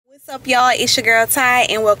What's up, y'all? It's your girl Ty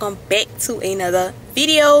and welcome back to another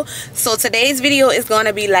video. So today's video is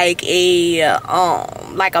gonna be like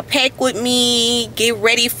a pack with me, get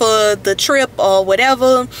ready for the trip or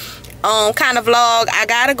whatever kind of vlog. I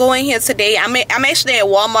gotta go in here today. I'm actually at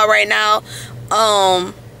Walmart right now.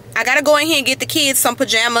 I gotta go in here and get the kids some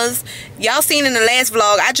pajamas. Y'all seen in the last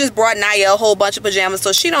vlog, I just brought Naya a whole bunch of pajamas,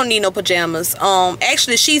 so she don't need no pajamas.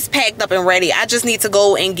 Actually, she's packed up and ready. I just need to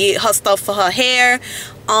go and get her stuff for her hair.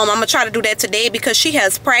 I'm gonna try to do that today because she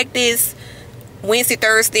has practice Wednesday,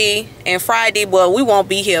 Thursday, and Friday. Well, we won't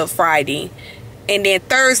be here Friday. And then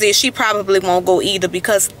Thursday, she probably won't go either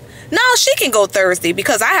because... No, she can go Thursday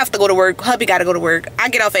because I have to go to work. Hubby got to go to work. I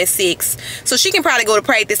get off at 6. So she can probably go to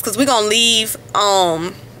practice because we're going to leave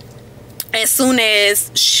as soon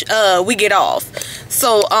as we get off.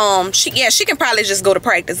 So she can probably just go to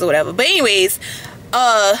practice or whatever. But anyways,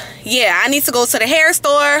 yeah, I need to go to the hair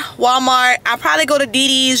store, Walmart. I'll probably go to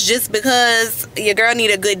DD's just because your girl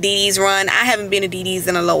need a good DD's run. I haven't been to DD's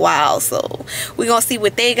in a little while, so we're going to see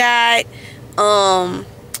what they got.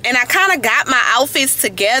 And I kind of got my outfits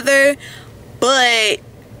together, but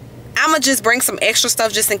I'm going to just bring some extra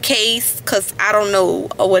stuff just in case, because I don't know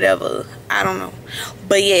or whatever. I don't know.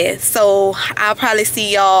 But yeah, so I'll probably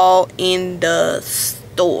see y'all in the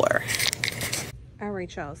store.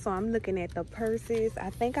 Alright, y'all. So I'm looking at the purses. I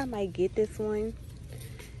think I might get this one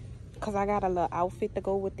because I got a little outfit to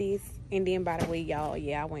go with this. And then, by the way, y'all,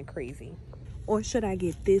 yeah, I went crazy. Or should I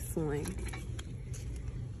get this one?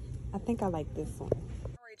 I think I like this one.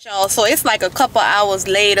 Y'all, so it's like a couple hours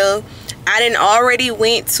later. I done already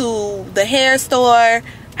went to the hair store.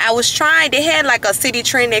 I was trying, they had like a city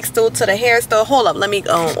trend next door to the hair store. Hold up, let me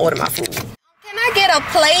order my food. Can I get a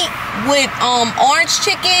plate with orange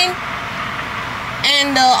chicken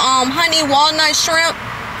and the honey walnut shrimp?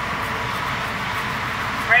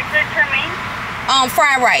 Regular trimming?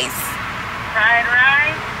 Fried rice. Fried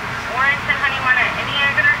rice, orange and honey walnut. Any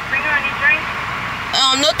other drink or any drink?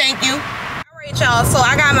 No thank you. Alright, y'all, so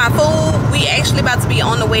I got my food. We actually about to be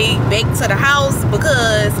on the way back to the house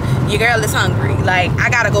because your girl is hungry. Like,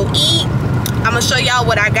 I gotta go eat. I'm gonna show y'all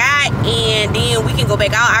what I got and then we can go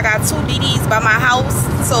back out. I got 2 DD's by my house,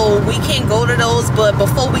 so we can go to those. But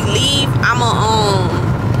before we leave, I'ma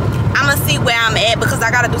see where I'm at because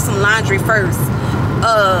I gotta do some laundry first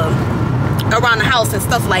around the house and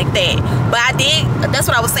stuff like that. But I did, that's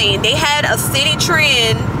what I was saying, they had a city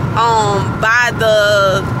trend by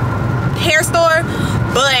the hair store,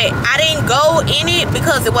 but I didn't go in it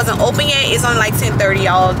because it wasn't open yet. It's only like 10:30,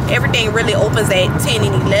 y'all. Everything really opens at 10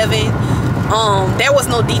 and 11. There was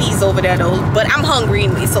no DD's over there though, but I'm hungry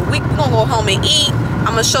anyway, so we gonna go home and eat.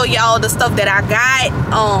 I'm gonna show y'all the stuff that I got,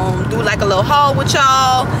 do like a little haul with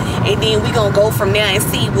y'all, and then we gonna go from there and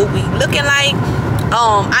see what we looking like.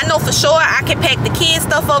 I know for sure I can pack the kids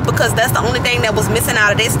stuff up because that's the only thing that was missing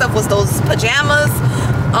out of their stuff was those pajamas.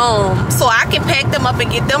 So I can pack them up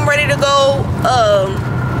and get them ready to go.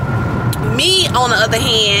 Me, on the other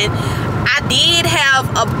hand, I did have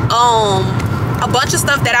a bunch of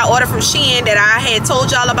stuff that I ordered from Shein that I had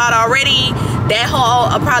told y'all about already. That haul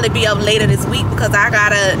will probably be up later this week because I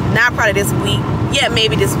gotta, not probably this week, yeah,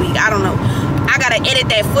 maybe this week, I don't know. I gotta edit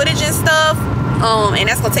that footage and stuff. And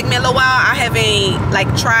that's gonna take me a little while. I haven't like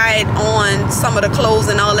tried on some of the clothes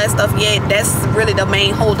and all that stuff yet. That's really the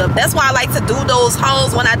main holdup. That's why I like to do those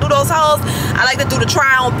hauls. When I do those hauls, I like to do the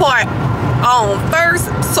try on part first,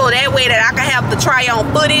 so that way that I can have the try on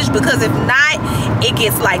footage, because if not, it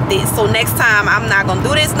gets like this. So next time I'm not gonna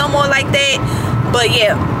do this no more like that. But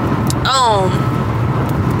yeah,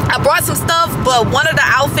 I brought some stuff, but one of the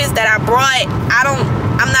outfits that I brought,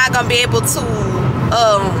 I'm not gonna be able to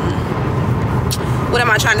what am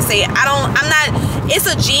I trying to say? It's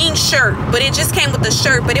a jean shirt, but it just came with the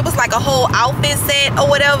shirt, but it was like a whole outfit set or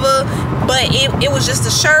whatever, but it was just a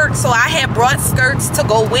shirt. So I had brought skirts to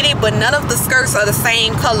go with it, but none of the skirts are the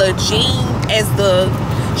same color jean as the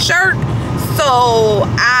shirt. So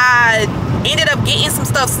I ended up getting some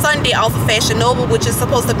stuff Sunday off of Fashion Nova, which is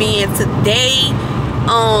supposed to be in today,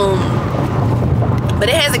 but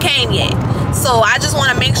it hasn't came yet. So I just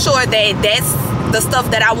want to make sure that that's the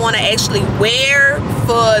stuff that I want to actually wear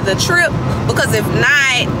for the trip, because if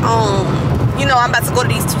not, you know, I'm about to go to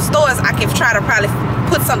these 2 stores. I can try to probably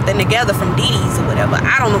put something together from DD's or whatever,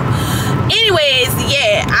 I don't know. Anyways,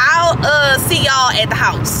 yeah, I'll see y'all at the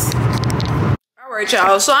house. All right,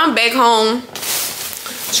 y'all, so I'm back home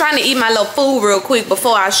trying to eat my little food real quick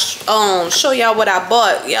before I show y'all what I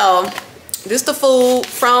bought. Y'all, this the food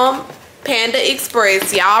from Panda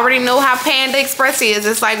Express. Y'all already know how Panda Express is.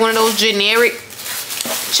 It's like one of those generic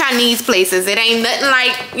Chinese places. It ain't nothing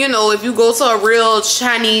like, you know, if you go to a real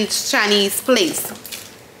Chinese place.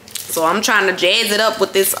 So I'm trying to jazz it up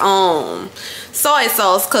with this soy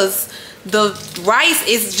sauce, because the rice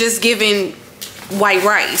is just giving white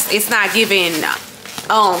rice. It's not giving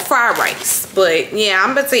fried rice. But yeah,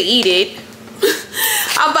 I'm about to eat it.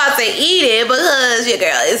 I'm about to eat it because your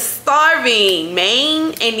girl is starving,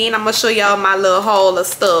 man. And then I'm gonna show y'all my little haul of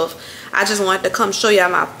stuff. I just wanted to come show y'all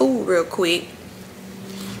my food real quick.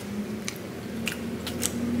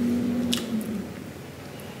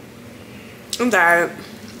 I'm tired.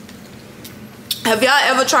 Have y'all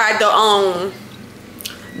ever tried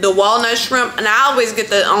the walnut shrimp? And I always get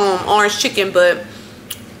the orange chicken, but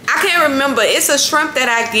I can't remember. It's a shrimp that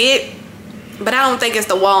I get, but I don't think it's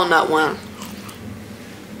the walnut one.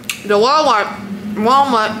 The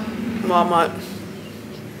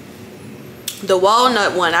the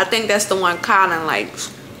walnut one, I think that's the one Colin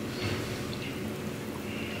likes.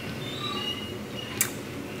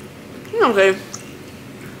 Okay.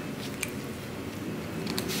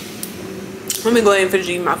 Let me go ahead and finish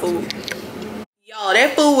eating my food. Y'all,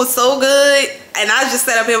 that food was so good, and I just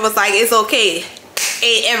sat up here and was like, it's okay.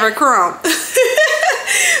 Ate every crumb.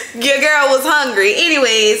 Your girl was hungry.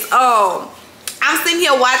 Anyways, I'm sitting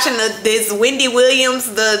here watching this Wendy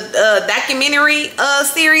Williams, the documentary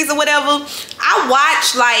series or whatever. I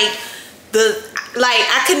watched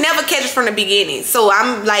I could never catch it from the beginning, so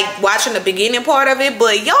I'm like watching the beginning part of it.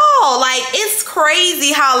 But y'all, like, it's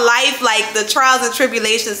crazy how life, like the trials and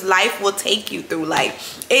tribulations life will take you through. Like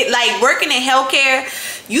working in healthcare,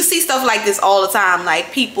 you see stuff like this all the time.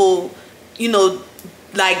 Like people, you know,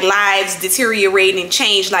 like lives deteriorating and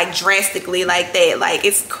change like drastically like that. Like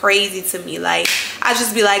it's crazy to me. Like I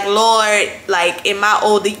just be like, Lord, like in my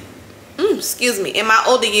older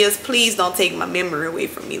years, please don't take my memory away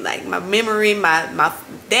from me. Like my memory, my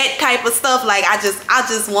that type of stuff. Like I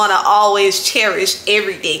just want to always cherish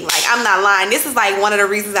everything. Like I'm not lying. This is like one of the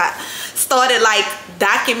reasons I started like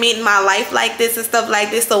documenting my life like this and stuff like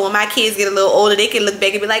this, so when my kids get a little older, they can look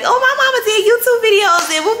back and be like, oh, my mama did YouTube videos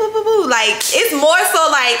and woo woo woo woo. Like it's more so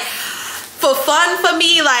like for fun for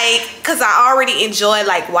me, like because I already enjoy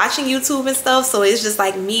like watching YouTube and stuff, so it's just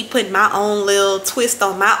like me putting my own little twist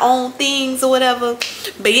on my own things or whatever.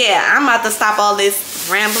 But yeah, I'm about to stop all this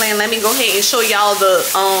rambling. Let me go ahead and show y'all the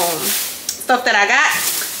stuff that I got.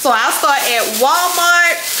 So I'll start at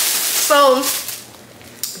Walmart. So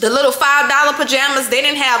the little $5 pajamas, they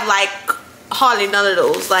didn't have like hardly none of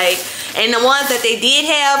those. Like, and the ones that they did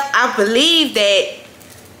have, I believe that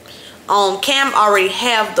Cam already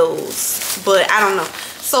have those, but I don't know.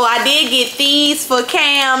 So I did get these for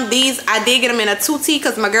Cam. These I did get them in a 2T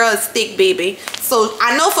because my girl is thick, baby. So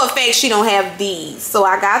I know for a fact she don't have these. So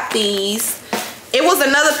I got these. It was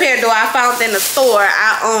another pair though I found in the store.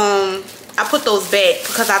 I put those back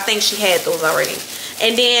because I think she had those already.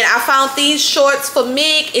 And then I found these shorts for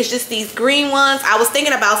Mick. It's just these green ones. I was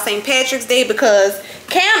thinking about St. Patrick's Day because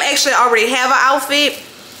Cam actually already have an outfit.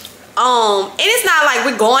 And it's not like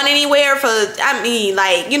we're going anywhere for, I mean,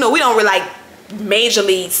 like, you know, we don't really like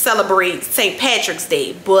majorly celebrate St. Patrick's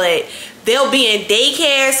Day, but they'll be in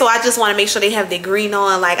daycare, so I just want to make sure they have their green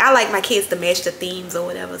on. Like, I like my kids to match the themes or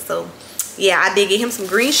whatever. So yeah, I did get him some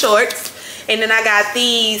green shorts. And then I got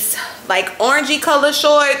these like orangey color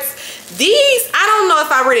shorts. These, I don't know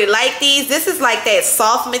if I really like these. This is like that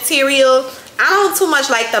soft material. I don't too much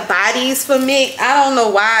like the bodies for me. I don't know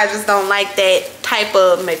why. I just don't like that type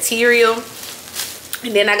of material.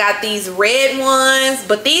 And then I got these red ones.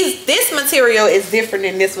 But this material is different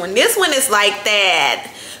than this one. This one is like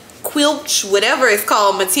that quilch, whatever it's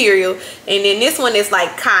called, material. And then this one is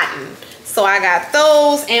like cotton. So I got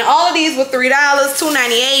those. And all of these were $3,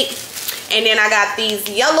 $2.98. And then I got these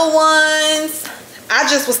yellow ones. I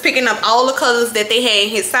just was picking up all the colors that they had in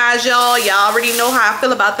his size, y'all. Y'all already know how I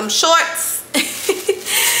feel about them shorts.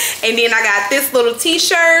 And then I got this little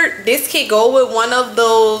t-shirt. This could go with one of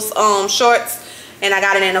those shorts. And I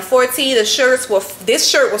got it in a 4T. This shirt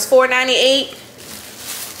was $4.98.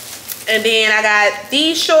 And then I got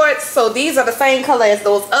these shorts. So these are the same color as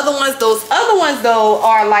those other ones. Those other ones though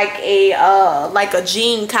are like a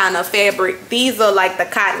jean kind of fabric. These are like the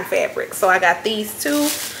cotton fabric. So I got these two.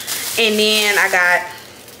 And then I got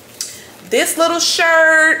this little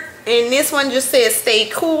shirt, and this one just says stay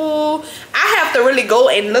cool. I have to really go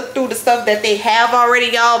and look through the stuff that they have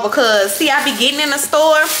already, y'all, because see, I be getting in the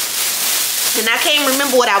store and I can't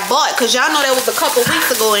remember what I bought, because y'all know that was a couple weeks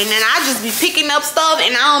ago, and then I just be picking up stuff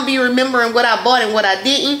and I don't be remembering what I bought and what I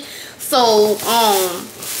didn't. So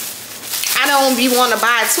I don't be wanting to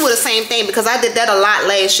buy two of the same thing, because I did that a lot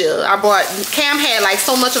last year. Cam had like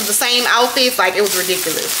so much of the same outfits, like it was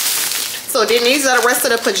ridiculous. So then these are the rest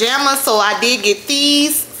of the pajamas. So I did get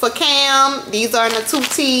these for Cam. These are in the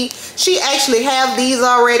 2T. She actually have these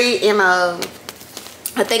already in a,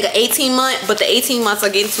 I think an 18 month, but the 18 months are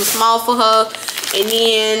getting too small for her. And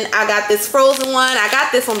then I got this frozen one. I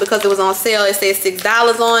got this one because it was on sale. It says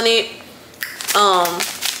 $6 on it.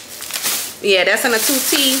 Yeah, that's in a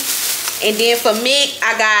 2T. And then for Mick,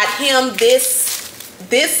 I got him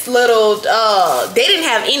this little, they didn't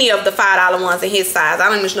have any of the $5 ones in his size. I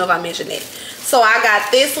don't even know if I mentioned it. So I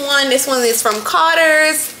got this one. This one is from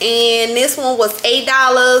Carter's, and this one was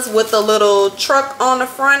 $8 with a little truck on the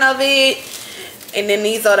front of it. And then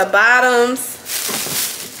these are the bottoms.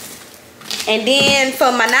 And then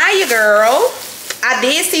for my Naya girl, I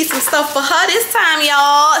did see some stuff for her this time,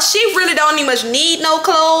 y'all. She really don't even much need no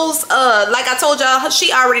clothes. Like I told y'all,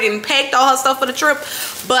 she already done packed all her stuff for the trip.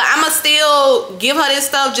 But I'ma still give her this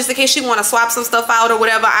stuff just in case she want to swap some stuff out or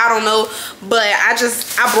whatever. I don't know. But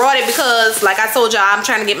I brought it because, like I told y'all, I'm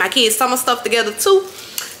trying to get my kids' summer stuff together too.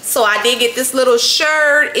 So I did get this little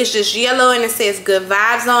shirt. It's just yellow and it says Good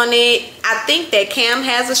Vibes on it. I think that Cam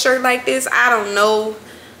has a shirt like this. I don't know.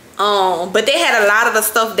 But they had a lot of the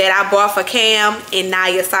stuff that I bought for Cam in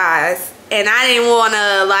Naya size, and I didn't want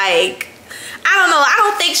to, like, I don't know, I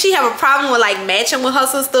don't think she have a problem with like matching with her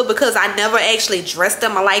sister because I never actually dressed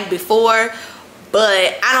them alike before.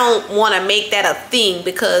 But I don't want to make that a thing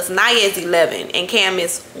because Naya is 11 and Cam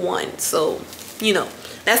is 1, so you know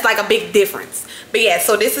that's like a big difference. But yeah,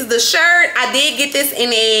 so this is the shirt. I did get this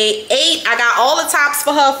in a 8. I got all the tops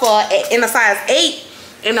for her in a size 8,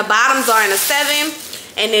 and the bottoms are in a 7.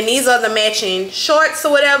 And then these are the matching shorts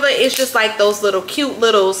or whatever. It's just like those little cute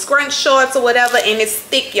little scrunch shorts or whatever. And it's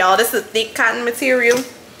thick, y'all. This is thick cotton material.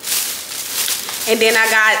 And then I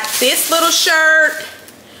got this little shirt.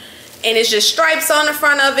 And it's just stripes on the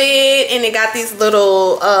front of it. And it got these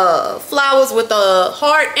little flowers with a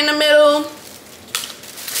heart in the middle.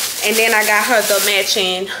 And then I got her the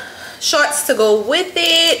matching shorts to go with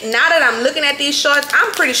it. Now that I'm looking at these shorts,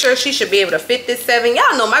 I'm pretty sure she should be able to fit this 7.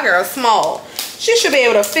 Y'all know my girl's small. She should be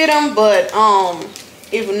able to fit them, but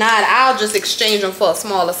if not, I'll just exchange them for a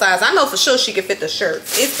smaller size. I know for sure she can fit the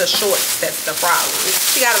shirts. It's the shorts that's the problem.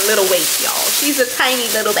 She got a little waist, y'all. She's a tiny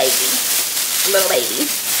little baby.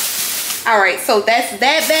 Alright, so that's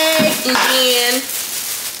that bag. And then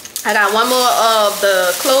I got one more of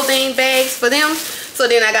the clothing bags for them. So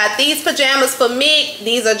then I got these pajamas for Mick.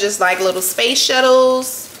 These are just like little space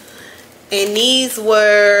shuttles. And these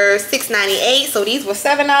were $6.98. So these were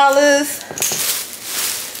 $7.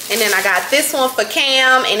 And then I got this one for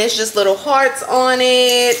Cam, and it's just little hearts on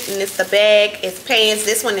it, and it's the bag, it's pants.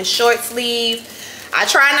 This one is short sleeve. I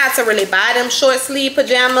try not to really buy them short sleeve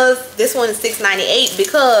pajamas. This one is $6.98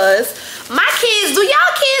 because my kids, do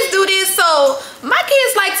y'all kids do this? So my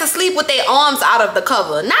kids like to sleep with their arms out of the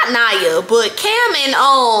cover. Not Naya, but Cam and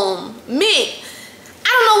Mick.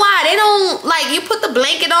 I don't know why they don't, like, you put the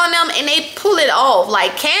blanket on them and they pull it off.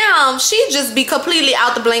 Like Cam, she just be completely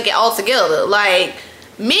out the blanket altogether. Like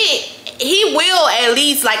Mick, he will at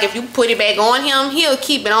least, like, if you put it back on him, he'll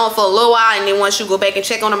keep it on for a little while, and then once you go back and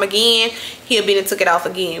check on him again, he'll be and took it off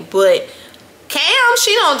again. But Cam,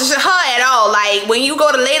 she don't her at all. Like when you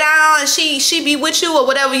go to lay down and she be with you or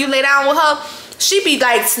whatever, you lay down with her, she be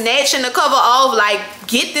like snatching the cover off, like,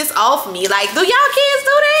 get this off me. Like, do y'all kids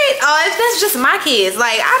do that? Oh, that's just my kids.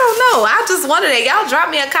 Like, I don't know. I just wonder that. Y'all drop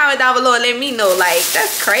me a comment down below and let me know. Like,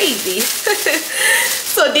 that's crazy.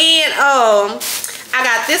 So then I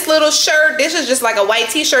got this little shirt. This is just like a white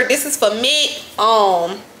t-shirt. This is for Mick.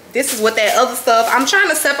 This is with that other stuff. I'm trying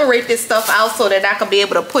to separate this stuff out so that I can be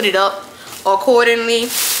able to put it up accordingly.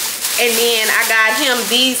 And then I got him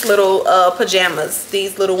these little pajamas.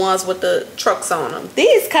 These little ones with the trucks on them.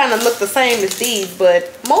 These kind of look the same as these,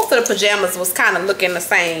 but most of the pajamas was kind of looking the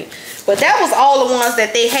same. But that was all the ones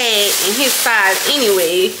that they had in his size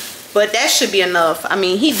anyway. But that should be enough. I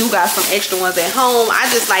mean, he do got some extra ones at home. I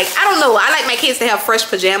just like, I don't know. I like my kids to have fresh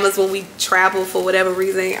pajamas when we travel for whatever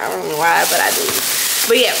reason. I don't know why, but I do.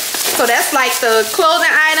 But yeah, so that's like the clothing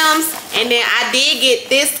items. And then I did get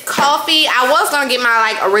this coffee. I was gonna get my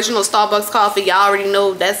like original Starbucks coffee. Y'all already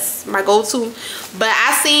know that's my go-to. But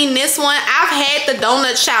I seen this one. I've had the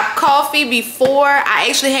donut shop coffee before. I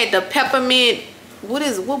actually had the peppermint,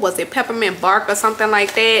 what was it? Peppermint bark or something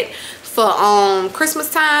like that for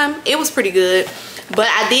Christmas time. It was pretty good. But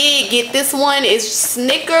I did get this one. It's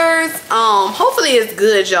Snickers. Hopefully it's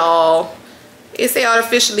good, y'all. It's a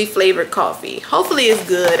artificially flavored coffee. Hopefully it's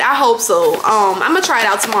good. I hope so. I'm gonna try it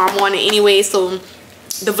out tomorrow morning anyway, so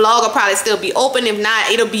the vlog will probably still be open. If not,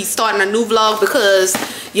 it'll be starting a new vlog because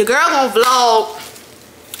your girl gonna vlog.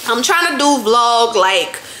 I'm trying to do vlog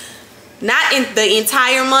like not in the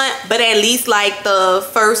entire month, but at least like the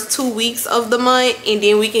first 2 weeks of the month, and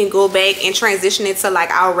then we can go back and transition into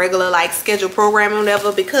like our regular like scheduled program or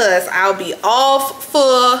whatever, because I'll be off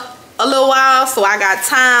for a little while, so I got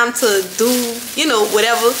time to do, you know,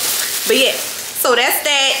 whatever. But yeah, so that's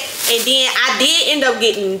that. And then I did end up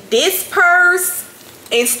getting this purse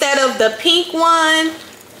instead of the pink one.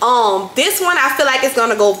 This one I feel like it's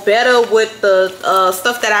gonna go better with the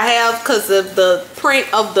stuff that I have because of the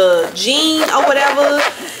print of the jean or whatever.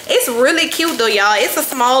 It's really cute though, y'all. It's a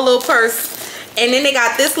small little purse, and then they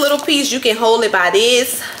got this little piece. You can hold it by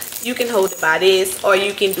this, you can hold it by this, or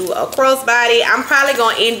you can do a crossbody. I'm probably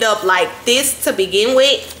gonna end up like this to begin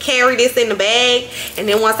with, carry this in the bag, and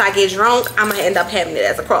then once I get drunk, I'm gonna end up having it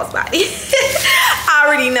as a crossbody. I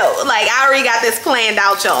already know, like I already got this planned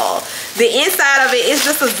out, y'all. The inside of it is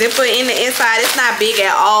just a zipper in the inside. It's not big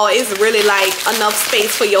at all. It's really like enough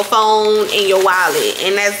space for your phone and your wallet,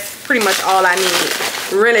 and that's pretty much all I need,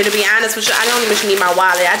 really, to be honest with you. I don't even need my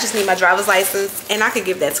wallet. I just need my driver's license, and I could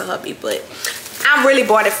give that to hubby, but I really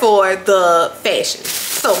bought it for the fashion.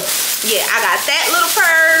 So yeah, I got that little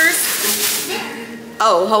purse.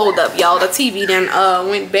 Oh, hold up, y'all. The TV then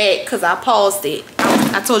went back because I paused it.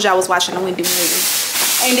 I told you I was watching the Wendy movie.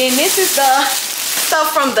 And then this is the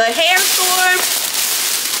stuff from the hair store.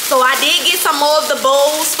 So I did get some more of the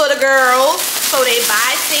bowls for the girls. So they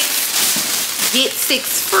buy 6, get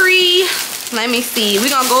 6 free. Let me see. We're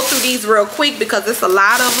gonna go through these real quick because it's a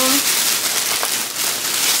lot of them.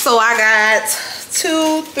 So I got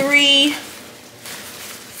 2, 3,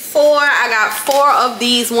 4. I got 4 of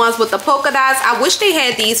these ones with the polka dots. I wish they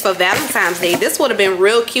had these for Valentine's Day. This would have been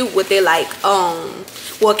real cute with their like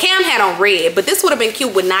well, Cam had on red, but this would have been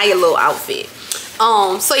cute with Naya little outfit.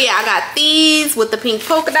 So yeah, I got these with the pink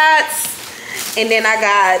polka dots, and then I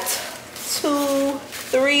got 2,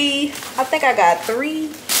 3. I think I got 3,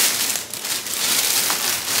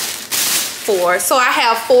 4. So I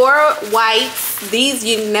have 4 whites. These,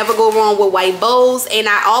 you never go wrong with white bows, and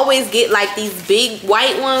I always get like these big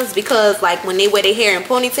white ones because like when they wear their hair in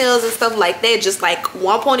ponytails and stuff like that, just like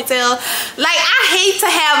one ponytail. Like I hate to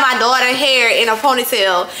have my daughter hair in a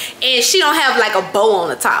ponytail and she don't have like a bow on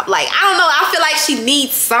the top. Like I don't know, I feel like she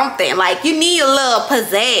needs something. Like you need a little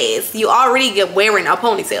pizzazz. You already get wearing a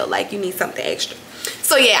ponytail, like you need something extra.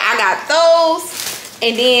 So yeah, I got those,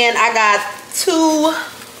 and then I got 2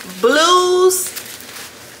 blues.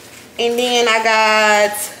 And then I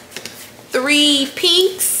got 3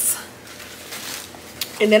 pinks.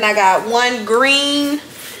 And then I got 1 green.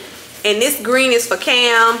 And this green is for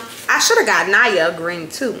Cam. I should have got Naya a green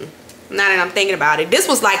too, now that I'm thinking about it. This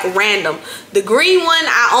was like random. The green one,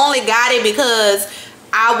 I only got it because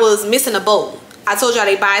I was missing a bow. I told y'all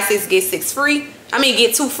they buy 6, get 6 free. I mean,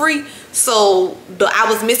 get 2 free. So I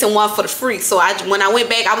was missing 1 for the free. So when I went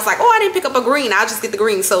back, I was like, oh, I didn't pick up a green. I'll just get the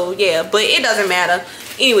green. So yeah, but it doesn't matter.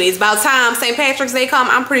 Anyways, by the time St. Patrick's Day come,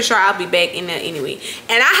 I'm pretty sure I'll be back in there anyway.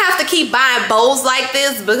 And I have to keep buying bows like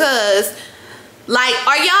this because, like,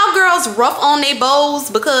 are y'all girls rough on their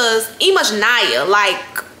bows? Because much Naya,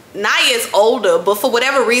 like, Naya is older, but for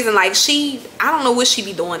whatever reason, like I don't know what she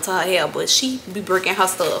be doing to her hair, but she be breaking her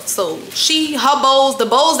stuff. So her bows, the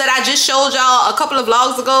bows that I just showed y'all a couple of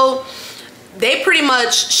vlogs ago, they pretty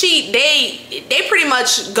much, they pretty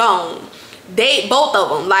much gone. Both of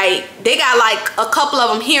them, like they got like a couple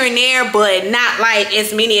of them here and there, but not like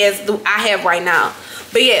as many as I have right now.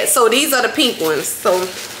 But yeah, so these are the pink ones. So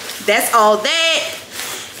that's all that.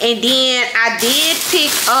 And then I did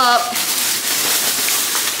pick up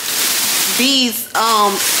these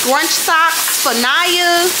scrunch socks for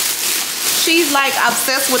Naya. She's like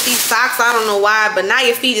obsessed with these socks. I don't know why, but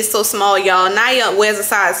Naya's feet is so small, y'all. Naya wears a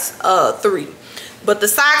size 3. But the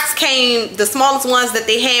socks came, the smallest ones that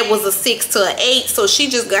they had was a 6 to an 8. So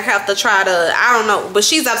she just gonna have to try to, I don't know. But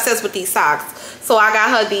she's obsessed with these socks. So I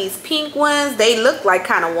got her these pink ones. They look like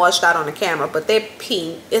kind of washed out on the camera, but they're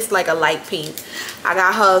pink. It's like a light pink. I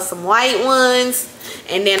got her some white ones.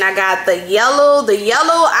 And then I got the yellow. The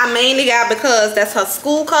yellow I mainly got because that's her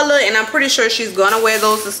school color. And I'm pretty sure she's gonna wear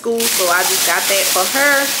those to school. So I just got that for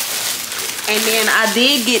her. And then I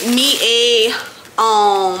did get me a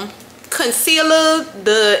concealer,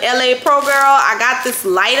 the LA Pro Girl. I got this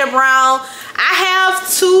lighter brown. I have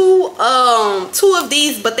two of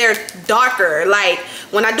these, but they're darker. Like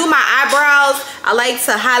when I do my eyebrows, I like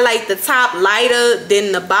to highlight the top lighter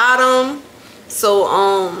than the bottom. So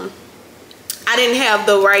I didn't have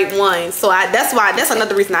the right one, so that's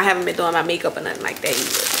another reason I haven't been doing my makeup or nothing like that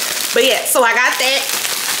either. But yeah, so I got that.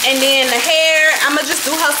 And then the hair, I'm gonna just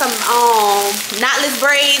do her some knotless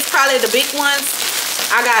braids, probably the big ones.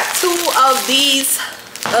 I got 2 of these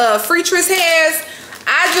Freetress hairs.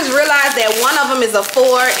 I just realized that one of them is a 4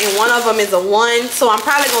 and one of them is a 1. So I'm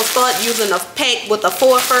probably going to start using a pack with a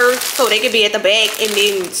 4 first, so they can be at the back, and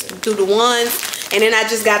then do the 1s. And then I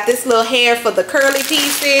just got this little hair for the curly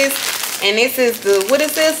pieces. And this is the, what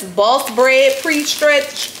is this? Boss Bread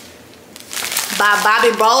Pre-Stretch by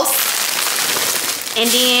Bobbi Boss. And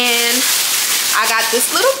then I got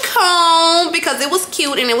this little comb because it was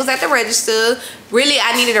cute and it was at the register. Really,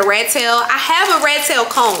 I needed a rat tail. I have a rat tail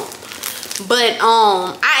comb, but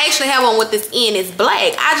I actually have one with this end. It's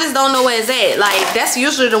black. I just don't know where it's at. Like, that's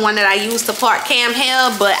usually the one that I use to part Cam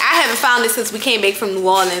hair, but I haven't found it since we came back from New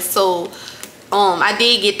Orleans. So I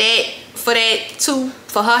did get that for that too,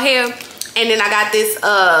 for her hair. And then I got this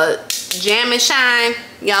Jam and Shine.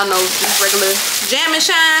 Y'all know this regular Jam and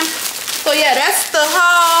Shine. So yeah, that's the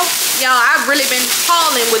haul. Y'all, I've really been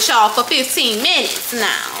hauling with y'all for 15 minutes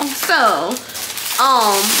now. So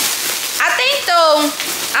I think though,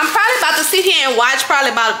 I'm probably about to sit here and watch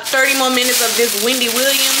probably about 30 more minutes of this Wendy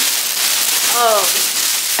Williams.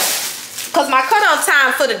 Because my cutoff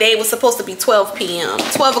time for the day was supposed to be 12 p.m.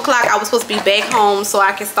 12 o'clock, I was supposed to be back home so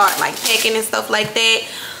I can start like packing and stuff like that.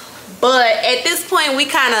 But at this point, we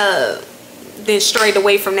kind of then strayed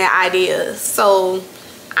away from that idea. So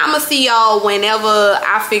I'm gonna see y'all whenever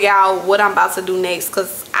I figure out what I'm about to do next,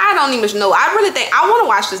 because I don't even know. I really think I want to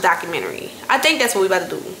watch this documentary. I think that's what we about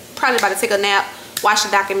to do. Probably about to take a nap, watch the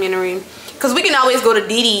documentary, because we can always go to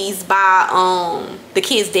DD's by the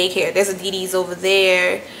kids' daycare. There's a DD's over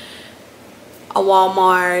there, a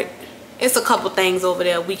Walmart. It's a couple things over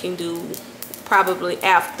there we can do probably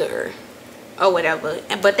after or whatever.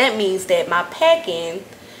 But that means that my packing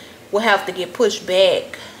will have to get pushed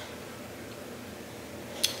back.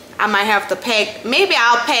 I might have to pack, maybe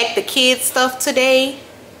I'll pack the kids stuff today,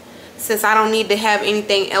 since I don't need to have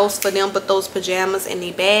anything else for them but those pajamas and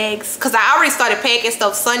the bags. Because I already started packing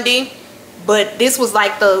stuff Sunday, but this was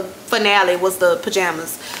like the finale, was the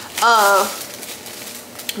pajamas.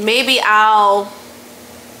 Maybe I'll,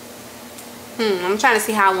 I'm trying to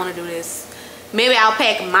see how I want to do this. Maybe I'll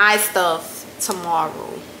pack my stuff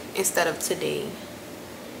tomorrow instead of today,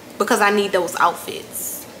 because I need those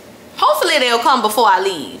outfits. Hopefully they'll come before I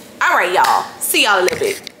leave. All right, y'all. See y'all in a little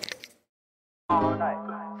bit. All night,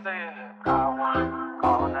 say it. I want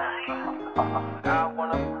all night. I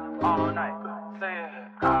want all night. Say it.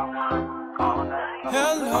 I want all night.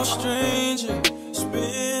 Hello, stranger. It's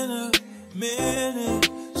been a minute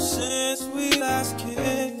since we last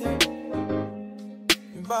kicked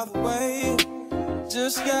it. By the way,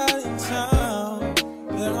 just got in town,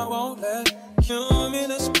 and I won't let you in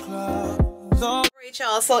this club. Alright,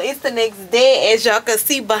 y'all, so it's the next day. As y'all can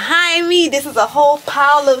see behind me, this is a whole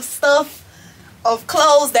pile of stuff, of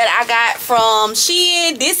clothes that I got from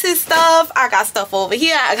Shein. This is stuff. I got stuff over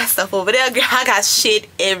here, I got stuff over there. Girl, I got shit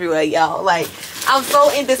everywhere, y'all. Like, I'm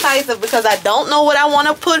so indecisive because I don't know what I want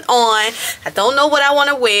to put on. I don't know what I want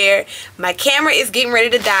to wear. My camera is getting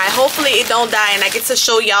ready to die. Hopefully it don't die and I get to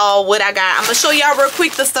show y'all what I got. I'm gonna show y'all real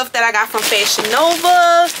quick the stuff that I got from Fashion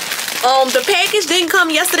Nova. The package didn't come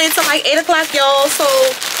yesterday until like 8 o'clock, y'all. So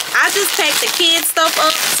I just packed the kids stuff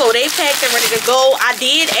up, so they packed and ready to go. I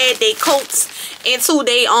did add their coats into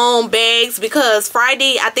their bags because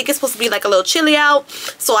Friday I think it's supposed to be like a little chilly out.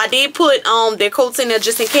 So I did put their coats in there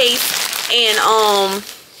just in case. And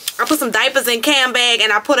I put some diapers in Cam bag,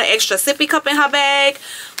 and I put an extra sippy cup in her bag.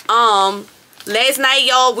 Last night,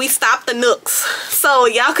 y'all, we stopped the Nooks, so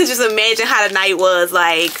y'all could just imagine how the night was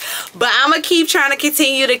like. But I'm gonna keep trying to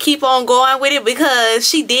continue to keep on going with it, because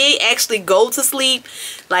she did actually go to sleep.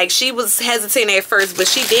 Like, she was hesitant at first, but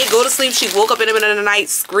she did go to sleep. She woke up in the middle of the night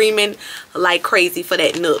screaming like crazy for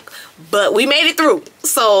that Nook, but we made it through.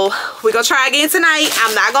 So we're gonna try again tonight.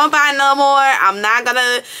 I'm not gonna buy no more. I'm not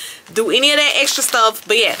gonna do any of that extra stuff.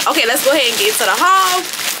 But yeah, okay, let's go ahead and get into the haul.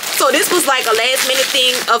 So this was like a last minute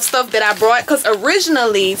thing of stuff that I brought, because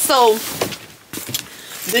originally, so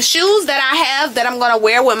the shoes that I have that I'm gonna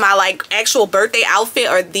wear with my like actual birthday outfit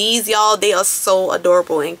are these, y'all. They are so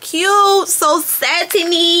adorable and cute, so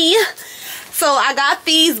satiny. So I got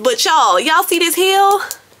these, but y'all see this heel,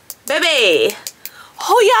 baby?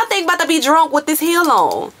 Who y'all think about to be drunk with this heel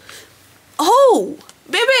on? Oh,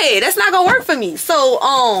 baby, that's not gonna work for me. So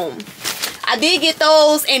I did get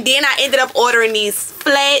those, and then I ended up ordering these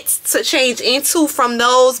flats to change into from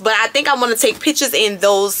those. But I think I'm gonna take pictures in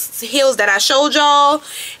those heels that I showed y'all,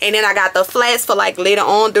 and then I got the flats for like later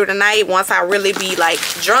on through the night once I really be like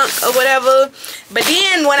drunk or whatever. But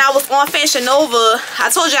then when I was on Fashion Nova, I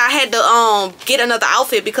told you I had to get another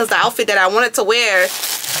outfit because the outfit that I wanted to wear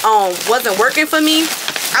wasn't working for me.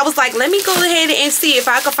 I was like, let me go ahead and see if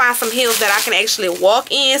I could find some heels that I can actually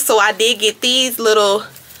walk in. So I did get these little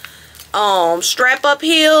strap up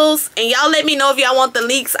heels, and y'all let me know if y'all want the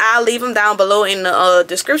links. I'll leave them down below in the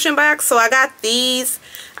description box. So I got these.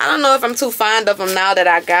 I don't know if I'm too fond of them now that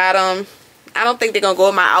I got them. I don't think they're gonna go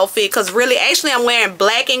with my outfit, because really, actually, I'm wearing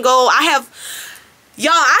black and gold. I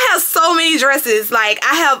have so many dresses. Like,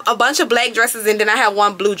 I have a bunch of black dresses, and then I have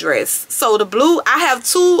one blue dress. So the blue, I have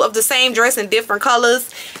two of the same dress in different colors.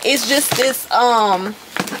 It's just this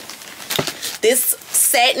this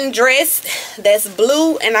satin dress that's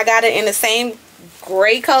blue, and I got it in the same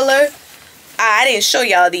gray color. I didn't show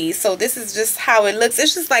y'all these, so this is just how it looks.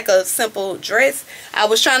 It's just like a simple dress. I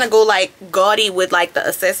was trying to go like gaudy with like the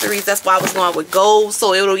accessories. That's why I was going with gold.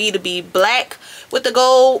 So it'll either be black with the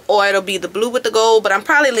gold, or it'll be the blue with the gold, but I'm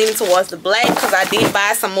probably leaning towards the black, because I did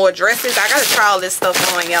buy some more dresses. I gotta try all this stuff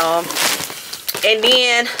on, y'all. And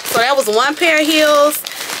then, so that was one pair of heels,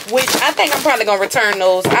 which I think I'm probably gonna return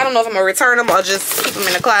those. I don't know if I'm gonna return them or just keep them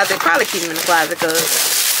in the closet. Probably keep them in the closet,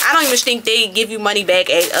 because I don't even think they give you money back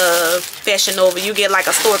at Fashion Nova. You get like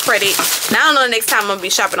a store credit. Now I don't know the next time I'm gonna be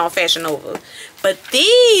shopping on Fashion Nova. But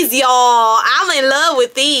these, y'all, I'm in love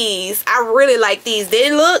with these. I really like these.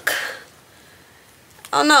 They look,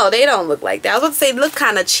 oh no, they don't look like that. I was about to say look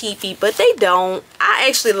kind of cheapy, but they don't. I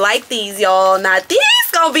actually like these, y'all. Now these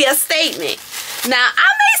gonna be a statement. Now I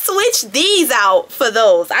may switch these out for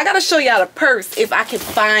those. I gotta show y'all the purse if I can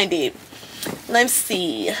find it. Let's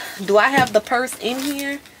see. Do I have the purse in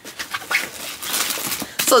here?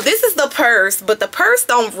 So this is the purse, but the purse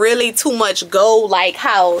don't really too much go like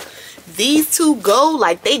how these two go.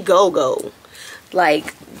 Like they go.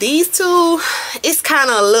 Like these two, it's kind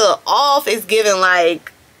of a little off. It's giving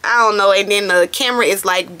like, I don't know. And then the camera is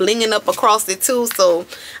like blinging up across it too. So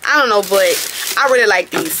I don't know, but I really like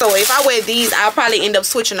these. So if I wear these, I'll probably end up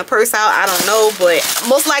switching the purse out. I don't know, but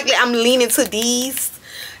most likely I'm leaning to these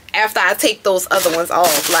after I take those other ones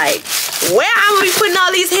off. Like, where I'm gonna be putting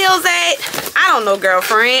all these heels at, I don't know,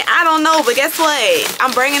 girlfriend. I don't know, but guess what?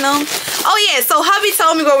 I'm bringing them. Oh yeah, so hubby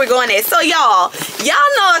told me where we're going at. So y'all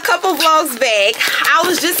know a couple vlogs back, I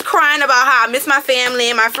was just crying about how I miss my family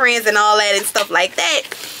and my friends and all that and stuff like that.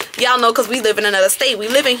 Y'all know, because we live in another state. We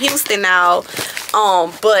live in Houston now,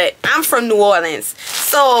 but I'm from New Orleans.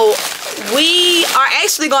 So we are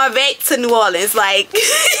actually going back to New Orleans. Like,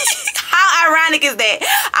 how ironic is that?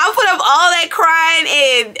 I put up all that crying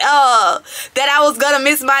and that I was gonna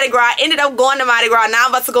miss Mardi Gras. Ended up going to Mardi Gras. Now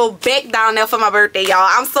I'm about to go back down there for my birthday, y'all.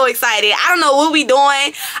 I'm so excited. I don't know what we doing.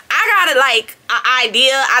 I got like an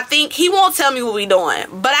idea. I think he won't tell me what we doing,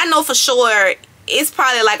 but I know for sure it's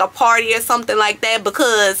probably like a party or something like that,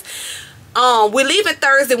 because we're leaving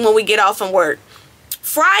Thursday when we get off from work.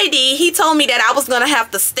 Friday, he told me that I was gonna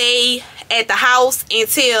have to stay at the house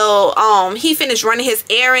until he finished running his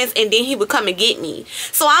errands, and then he would come and get me.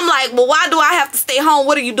 So I'm like, well, why do I have to stay home?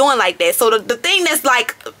 What are you doing like that? So the thing that's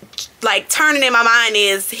like turning in my mind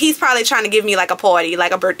is he's probably trying to give me like a party,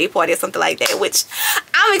 like a birthday party or something like that, which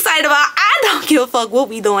I'm excited about. I don't give a fuck what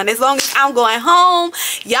we doing as long as I'm going home.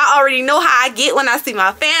 Y'all already know how I get when I see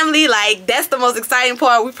my family. Like, that's the most exciting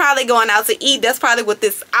part. We probably going out to eat. That's probably what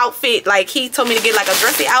this outfit, like he told me to get like a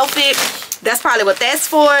dressy outfit. That's probably what that's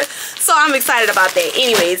for. So I'm excited about that.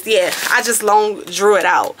 Anyways, yeah, I just long drew it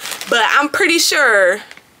out, but I'm pretty sure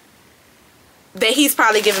that he's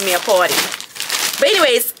probably giving me a party. But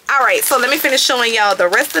anyways, all right, so let me finish showing y'all the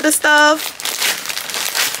rest of the stuff.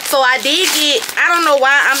 So I did get, I don't know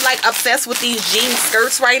why I'm like obsessed with these jean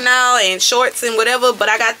skirts right now and shorts and whatever, but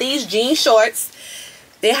I got these jean shorts.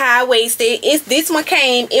 They're high-waisted. This one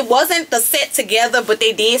came, it wasn't the set together, but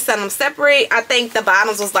they did sell them separate. I think the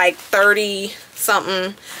bottoms was like 30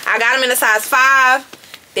 something. I got them in a size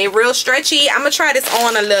 5. They real stretchy. I'm gonna try this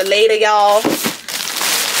on a little later, y'all.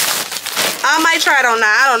 I might try it on now.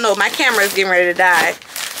 I don't know. My camera is getting ready to die.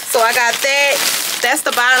 So I got that. That's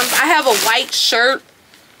the bottoms. I have a white shirt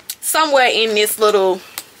somewhere in this little,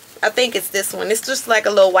 I think it's this one. It's just like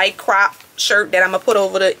a little white crop shirt that I'm gonna put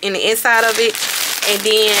over in the inside of it. And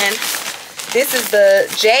then this is the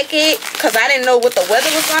jacket, because I didn't know what the weather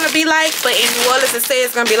was gonna be like, but in New Orleans it says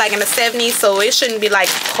it's gonna be like in the 70s, so it shouldn't be like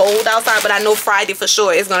cold outside, but I know Friday for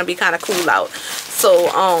sure it's gonna be kind of cool out. So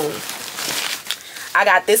I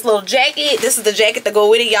got this little jacket. This is the jacket to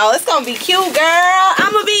go with it, y'all. It's gonna be cute, girl.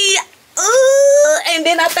 I'm gonna be and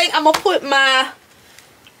then I think I'm gonna put my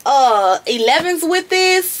 11s with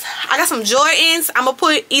this. I got some Jordans. I'm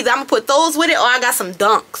gonna put those with it, or I got some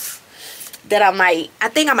Dunks that I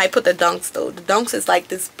think I might put the Dunks though. The Dunks is like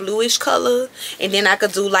this bluish color, and then I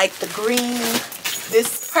could do like the green.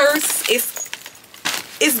 This purse it's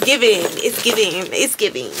giving.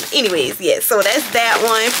 Anyways, yeah, so that's that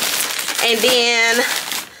one. And then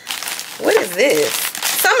what is this?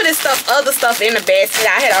 Some of this stuff, other stuff in the basket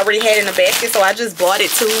I had already had in the basket, so I just bought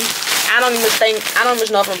it too. I don't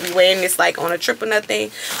even know if I'm gonna be wearing this like on a trip or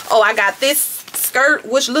nothing. Oh, I got this skirt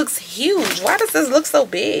which looks huge. Why does this look so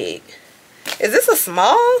big? Is this a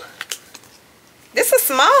small? This is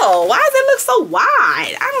small. Why does it look so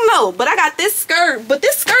wide? I don't know, but I got this skirt, but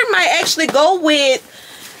this skirt might actually go with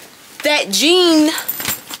that jean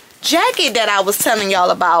jacket that I was telling y'all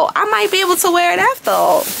about. I might be able to wear it after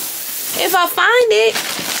all. If I find it.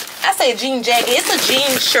 I say jean jacket. It's a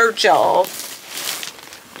jean shirt, y'all.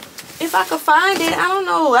 If I could find it, I don't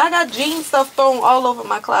know. I got jean stuff thrown all over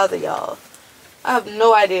my closet, y'all. I have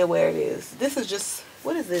no idea where it is. This is just,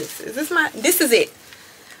 what is this? Is this my, this is it.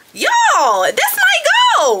 Y'all, this might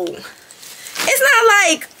go. It's not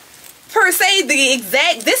like per se the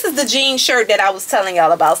exact, this is the jean shirt that I was telling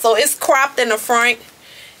y'all about. So it's cropped in the front.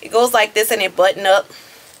 It goes like this and it button up.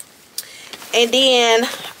 And then,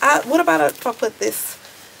 what about if I put this?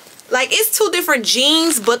 Like, it's two different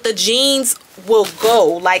jeans, but the jeans will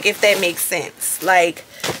go, like, if that makes sense. Like,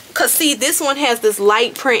 because, see, this one has this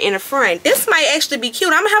light print in the front. This might actually be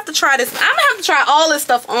cute. I'm going to have to try this. I'm going to have to try all this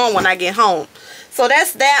stuff on when I get home. So,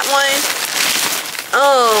 that's that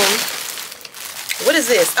one. What is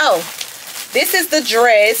this? Oh, this is the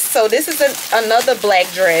dress. So, this is another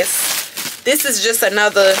black dress. This is just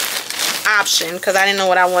another option because I didn't know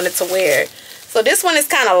what I wanted to wear. So, this one is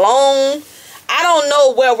kind of long. I don't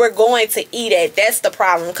know where we're going to eat at. That's the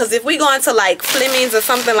problem. Because if we go into like Fleming's or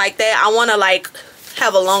something like that, I want to like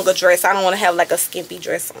have a longer dress. I don't want to have like a skimpy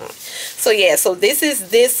dress on. So yeah, so this is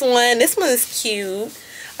this one. This one is cute.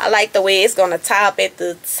 I like the way it's going to tie up at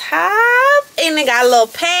the top. And it got a little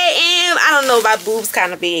padding. I don't know, my boobs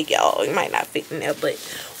kind of big, y'all. It might not fit in there, but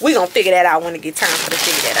we're going to figure that out when it gets time for to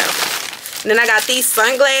figure that out. And then I got these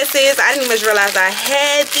sunglasses. I didn't even realize I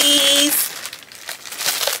had these.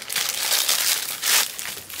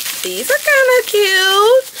 These are kind of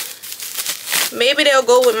cute. Maybe they'll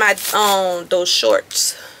go with my those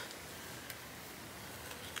shorts.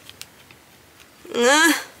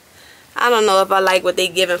 I don't know if I like what they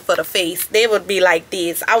giving for the face. They would be like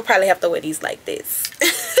this. I would probably have to wear these like this.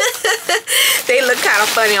 They look kind of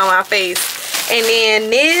funny on my face. And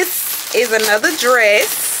then this is another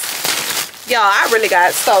dress. Y'all, I really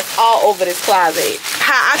got stuff all over this closet.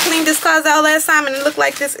 How I cleaned this closet out last time and it looked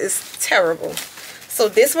like this is terrible. So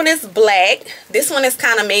this one is black. This one is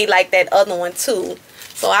kind of made like that other one too.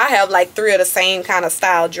 So I have like 3 of the same kind of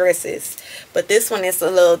style dresses. But this one is a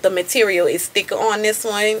little, the material is thicker on this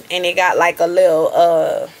one. And it got like a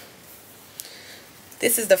little,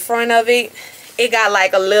 this is the front of it. It got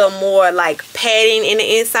like a little more like padding in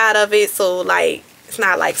the inside of it. So like, it's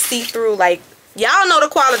not like see-through. Like, y'all know the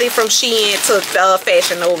quality from Shein to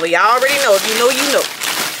Fashion Nova. Y'all already know. If you know, you know.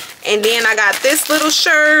 And then I got this little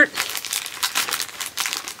shirt.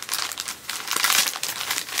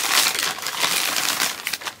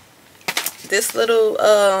 This little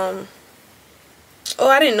oh,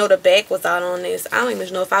 I didn't know the back was out on this. I don't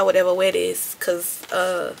even know if I would ever wear this because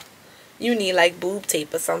you need like boob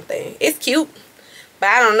tape or something. It's cute, but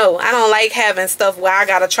I don't know. I don't like having stuff where I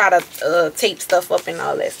gotta try to tape stuff up and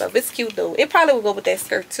all that stuff. It's cute though. It probably would go with that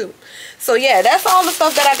skirt too. So yeah, that's all the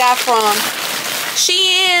stuff that I got from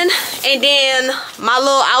Shein. And then my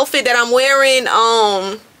little outfit that I'm wearing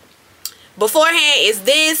beforehand is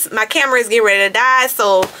this. My camera is getting ready to die,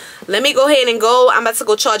 so let me go ahead and go. I'm about to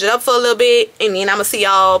go charge it up for a little bit, and then I'm gonna see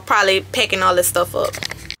y'all probably packing all this stuff up.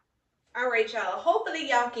 All right, y'all, hopefully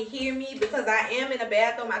y'all can hear me because I am in the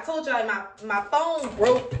bathroom. I told y'all my phone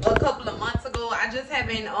broke a couple of months ago. I just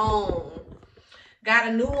haven't got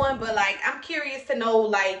a new one, but like I'm curious to know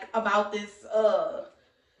like about this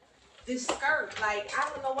this skirt. Like I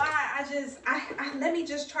don't know why. I let me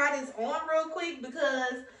just try this on real quick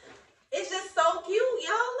because it's just so cute,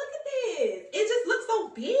 y'all. Look at this. It just looks so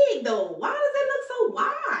big, though. Why does it look so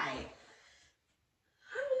wide?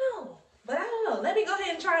 I don't know. But I don't know. Let me go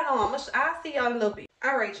ahead and try it on. I'll see y'all in a little bit.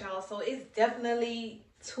 All right, y'all. So it's definitely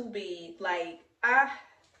too big. Like, how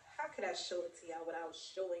could I show it to y'all without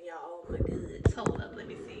showing y'all all my goods? Hold up. Let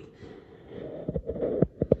me see.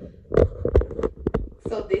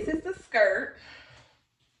 So this is the skirt.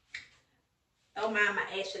 Don't mind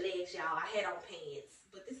my ashy legs, y'all. I had on pants.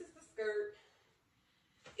 But this is the skirt.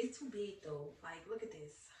 It's too big though. Like, look at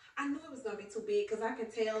this. I knew it was gonna be too big because I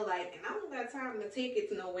can tell, like, and I don't got time to take it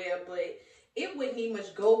to nowhere, but it wouldn't even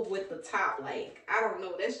much go with the top. Like, I don't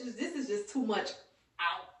know. This is just too much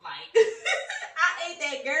out. Like, I ain't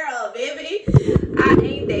that girl, baby. I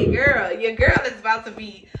ain't that girl. Your girl is about to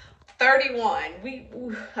be 31.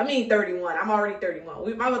 I mean 31. I'm already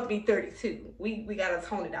 31. I'm about to be 32. We gotta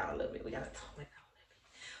tone it down a little bit. We gotta tone it down a little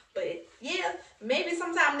bit. But yeah, maybe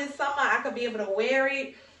sometime this summer I could be able to wear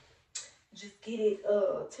it. Just get it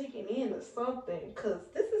taken in or something, because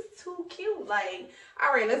this is too cute. Like,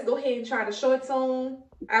 all right, let's go ahead and try the shorts on.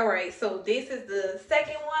 All right, so this is the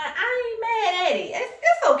second one. I ain't mad at it.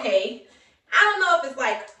 It's okay. I don't know if it's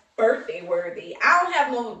like birthday worthy. I don't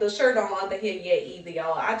have the shirt on under here yet either,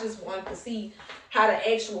 y'all. I just wanted to see how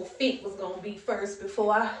the actual fit was gonna be first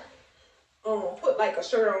before I put like a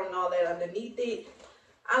shirt on and all that underneath it.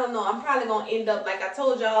 I don't know. I'm probably gonna end up, like I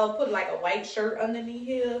told y'all, put like a white shirt underneath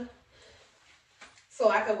here, so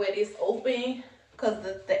I could wear this open, because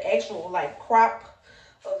the actual like crop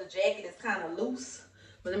of the jacket is kind of loose.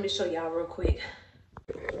 But let me show y'all real quick.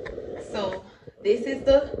 So this is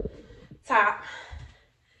the top,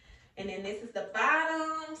 and then this is the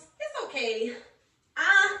bottoms. It's okay.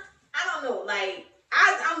 I don't know, like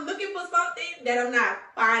I'm looking for something that I'm not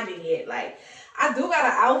finding yet. Like, I do got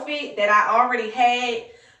an outfit that I already had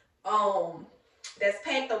that's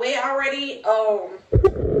packed away already,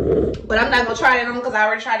 but I'm not gonna try it on because I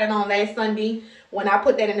already tried it on last Sunday when I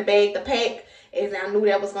put that in the bag to pack, as I knew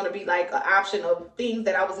that was gonna be like an option of things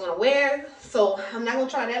that I was gonna wear. So I'm not gonna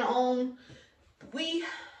try that on. We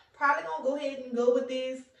probably gonna go ahead and go with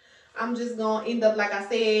this. I'm just gonna end up, like I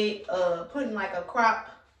said, putting like a crop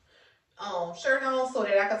shirt on so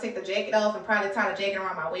that I can take the jacket off and probably tie the jacket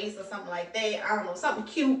around my waist or something like that. I don't know, something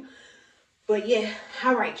cute. But yeah,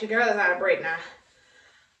 all right, your girl is out of breath now.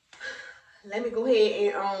 Let me go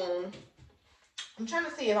ahead and I'm trying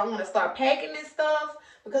to see if I want to start packing this stuff,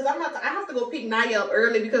 because I have to go pick Naya up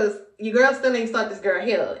early, because your girl still ain't start this girl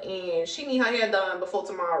hair, and she need her hair done before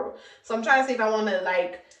tomorrow. So I'm trying to see if I want to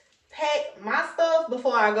like pack my stuff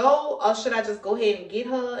before I go, or should I just go ahead and get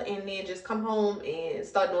her and then just come home and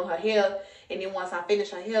start doing her hair, and then once I finish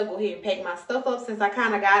her hair, go ahead and pack my stuff up, since I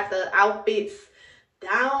kind of got the outfits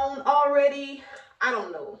down already. I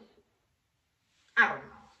don't know.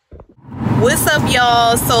 What's up,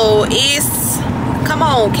 y'all? So it's, come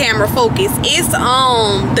on camera, focus. It's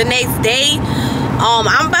the next day.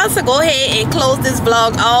 I'm about to go ahead and close this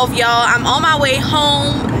vlog off, y'all. I'm on my way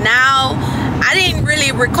home now. I didn't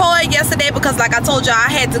really record yesterday because, like I told y'all, I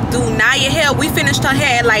had to do Naya hair. We finished her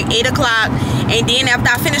hair at like 8 o'clock, and then after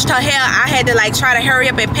I finished her hair, I had to like try to hurry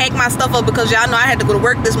up and pack my stuff up, because y'all know I had to go to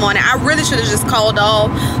work this morning. I really should have just called off,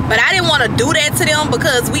 but I didn't want to do that to them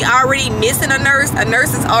because we already missing a nurse. A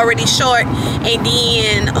nurse is already short, and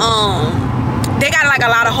then they got like a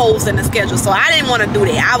lot of holes in the schedule, so I didn't want to do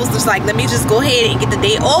that. I was just like, let me just go ahead and get the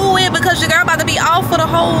day over with, because your girl about to be off for the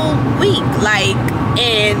whole week, like,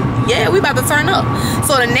 and yeah, we about to turn up.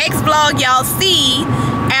 So the next vlog y'all see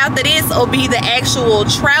after this will be the actual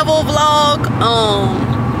travel vlog.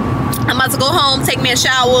 I'm about to go home, take me a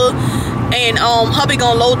shower, and hubby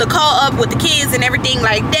gonna load the car up with the kids and everything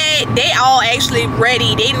like that. They all actually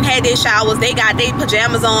ready. They didn't have their showers, they got their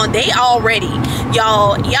pajamas on, they all ready.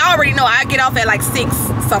 Y'all already know I get off at like 6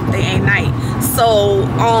 something at night, so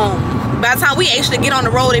by the time we actually get on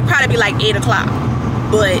the road, it probably be like 8 o'clock.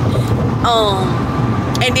 But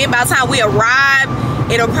and then by the time we arrive,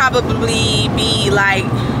 it'll probably be like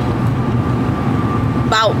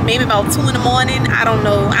maybe about 2 in the morning. I don't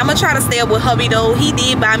know. I'm gonna try to stay up with hubby though. He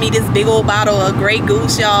did buy me this big old bottle of Grey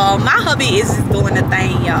Goose, y'all. My hubby is just doing the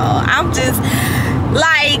thing, y'all. I'm just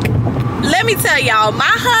like, let me tell y'all,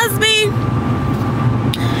 my husband,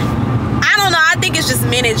 I don't know, I think it's just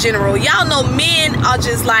men in general. Y'all know men are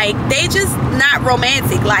just like, they just not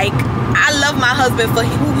romantic. Like, I love my husband for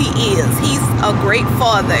who he is. He's a great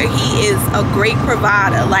father. He is a great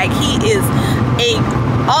provider. Like, he is a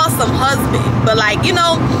awesome husband. But like, you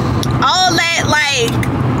know, all that, like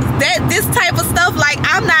that, this type of stuff, like,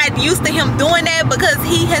 I'm not used to him doing that, because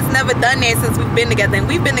he has never done that since we've been together, and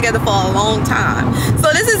we've been together for a long time.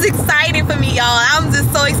 So this is exciting for me, y'all. I'm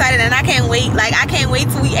just so excited, and I can't wait. Like, I can't wait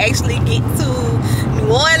till we actually get to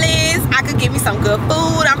New Orleans. I could get me some good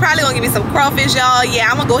food. I'm probably gonna give me some crawfish, y'all.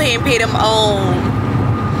 Yeah, I'm gonna go ahead and pay them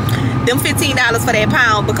 $15 for that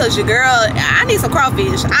pound, because your girl, I need some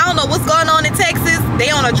crawfish. I don't know what's going on in Texas.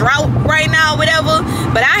 They on a drought right now, whatever,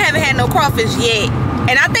 but I haven't had no crawfish yet.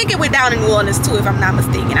 And I think it went down in New Orleans too, if I'm not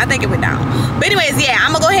mistaken. I think it went down. But anyways, yeah,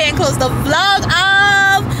 I'm gonna go ahead and close the vlog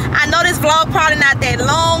off. I know this vlog probably not that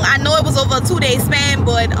long. I know it was over a 2-day span,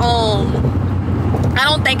 but I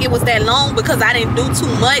don't think it was that long, because I didn't do too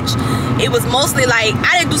much. It was mostly like,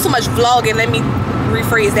 I didn't do too much vlogging. Let me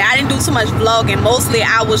rephrase that. I didn't do too much vlogging. Mostly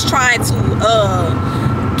I was trying to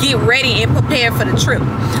get ready and prepare for the trip.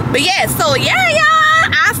 But yeah, so yeah, y'all,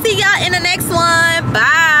 I'll see y'all in the next one.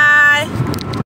 Bye.